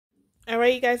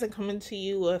Alright, you guys, I'm coming to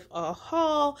you with a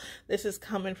haul. This is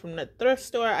coming from the thrift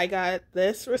store. I got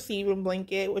this receiving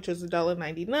blanket, which was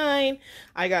 $1.99.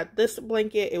 I got this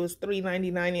blanket, it was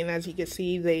 $3.99, and as you can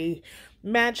see, they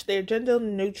match. They're gender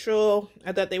neutral.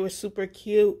 I thought they were super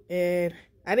cute, and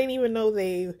I didn't even know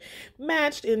they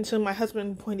matched until my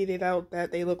husband pointed it out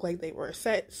that they look like they were a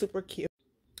set. Super cute.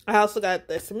 I also got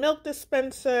this milk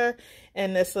dispenser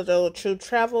and this little True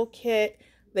Travel kit.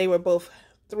 They were both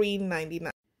 $3.99.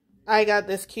 I got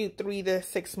this cute 3 to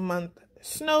 6 month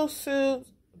snowsuit,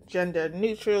 gender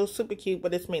neutral, super cute,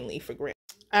 but it's mainly for grandma.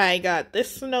 I got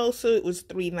this snowsuit, it was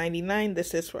 $3.99.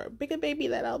 This is for a bigger baby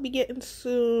that I'll be getting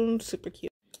soon, super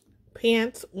cute.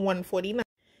 Pants, $1.49.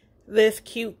 This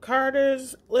cute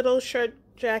Carter's little shirt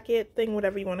jacket thing,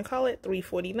 whatever you want to call it,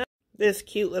 $3.49. This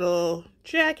cute little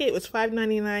jacket was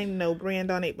 $5.99, no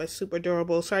brand on it, but super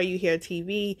adorable. Sorry you hear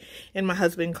TV and my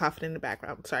husband coughing in the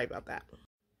background, sorry about that.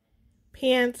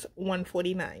 Pants,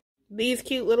 $1.49. These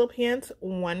cute little pants,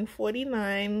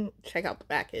 $1.49. Check out the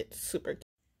back, it's super cute.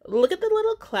 Look at the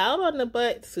little cloud on the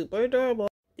butt, super adorable.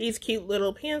 These cute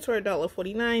little pants were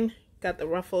 $1.49. Got the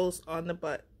ruffles on the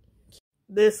butt.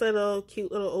 This little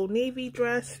cute little Old Navy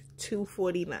dress,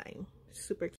 $2.49.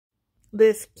 Super cute.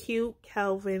 This cute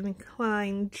Calvin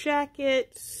Klein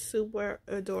jacket, super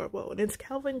adorable. And it's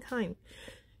Calvin Klein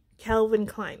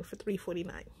for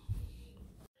 $3.49.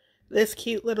 This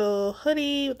cute little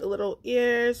hoodie with the little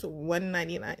ears,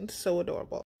 $1.99. So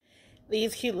adorable.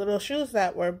 These cute little shoes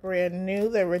that were brand new.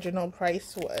 The original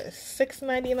price was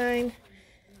 $6.99,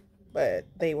 but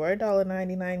they were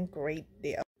 $1.99. Great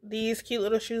deal. These cute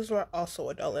little shoes were also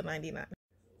 $1.99.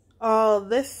 All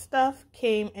this stuff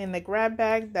came in the grab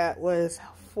bag that was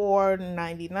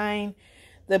 $4.99.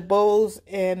 The bows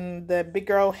and the big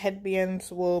girl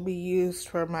headbands will be used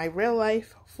for my real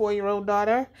life 4-year-old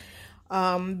daughter.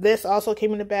 This also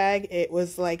came in the bag. It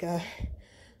was like a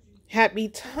happy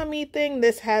tummy thing.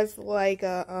 This has like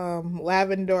a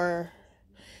lavender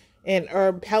and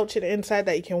herb pouch in the inside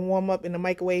that you can warm up in the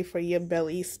microwave for your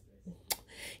baby's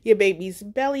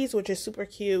bellies, which is super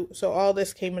cute. So all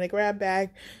this came in a grab bag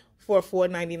for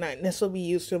 $4.99. This will be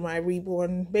used for my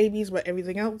reborn babies, but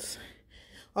everything else,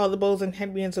 all the bows and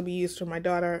headbands will be used for my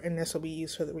daughter, and this will be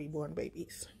used for the reborn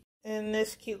babies. And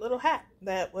this cute little hat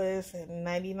that was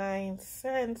 99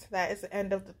 cents. That is the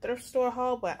end of the thrift store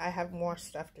haul, but I have more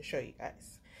stuff to show you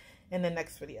guys in the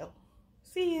next video.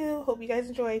 See you. Hope you guys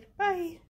enjoyed. Bye.